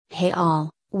Hey all,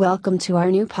 welcome to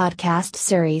our new podcast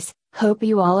series. Hope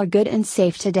you all are good and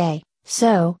safe today.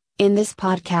 So, in this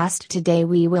podcast today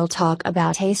we will talk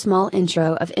about a small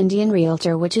intro of Indian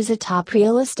Realtor, which is a top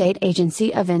real estate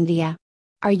agency of India.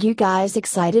 Are you guys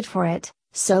excited for it?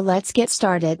 So let's get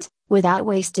started, without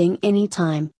wasting any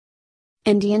time.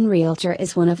 Indian Realtor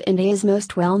is one of India's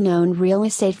most well-known real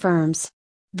estate firms.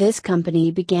 This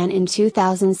company began in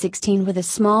 2016 with a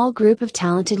small group of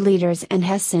talented leaders and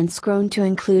has since grown to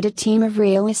include a team of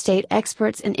real estate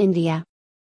experts in India.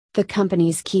 The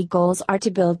company's key goals are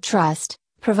to build trust,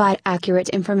 provide accurate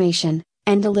information,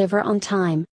 and deliver on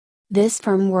time. This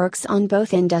firm works on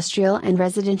both industrial and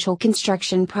residential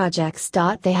construction projects.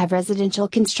 They have residential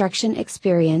construction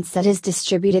experience that is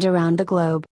distributed around the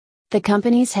globe. The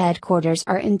company's headquarters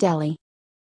are in Delhi.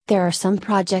 There are some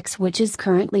projects which is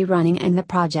currently running, and the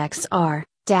projects are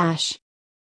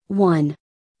 1.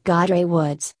 Godrej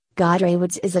Woods. Godrej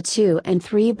Woods is a 2 and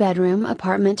 3 bedroom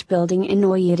apartment building in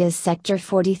Noida's Sector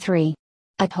 43.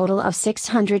 A total of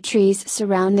 600 trees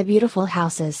surround the beautiful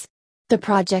houses. The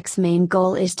project's main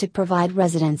goal is to provide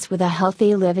residents with a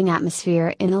healthy living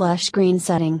atmosphere in a lush green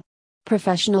setting.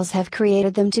 Professionals have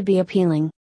created them to be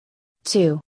appealing.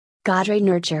 2. Godrej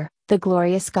Nurture. The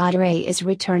glorious Godrej is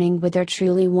returning with their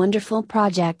truly wonderful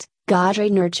project,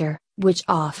 Godrej Nurture, which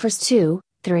offers 2,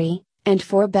 3, and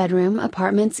 4 bedroom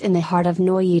apartments in the heart of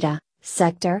Noida,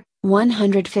 Sector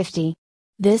 150.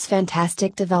 This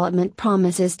fantastic development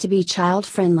promises to be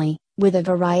child-friendly, with a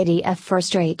variety of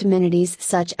first-rate amenities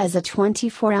such as a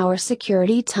 24-hour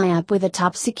security tie-up with a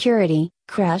top security,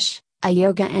 creche, a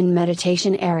yoga and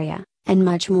meditation area, and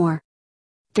much more.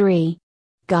 3.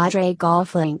 Godrej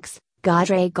Golf Links.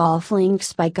 Godrej Golf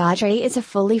Links by Godrej is a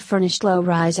fully furnished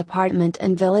low-rise apartment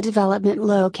and villa development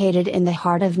located in the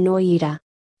heart of Noida.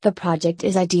 The project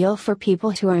is ideal for people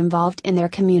who are involved in their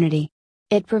community.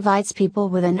 It provides people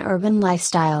with an urban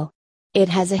lifestyle. It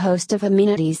has a host of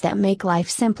amenities that make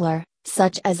life simpler,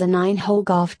 such as a 9-hole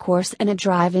golf course and a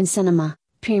drive-in cinema,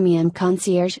 premium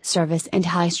concierge service and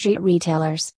high street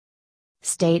retailers.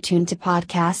 Stay tuned to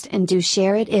podcast and do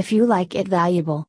share it if you like it valuable.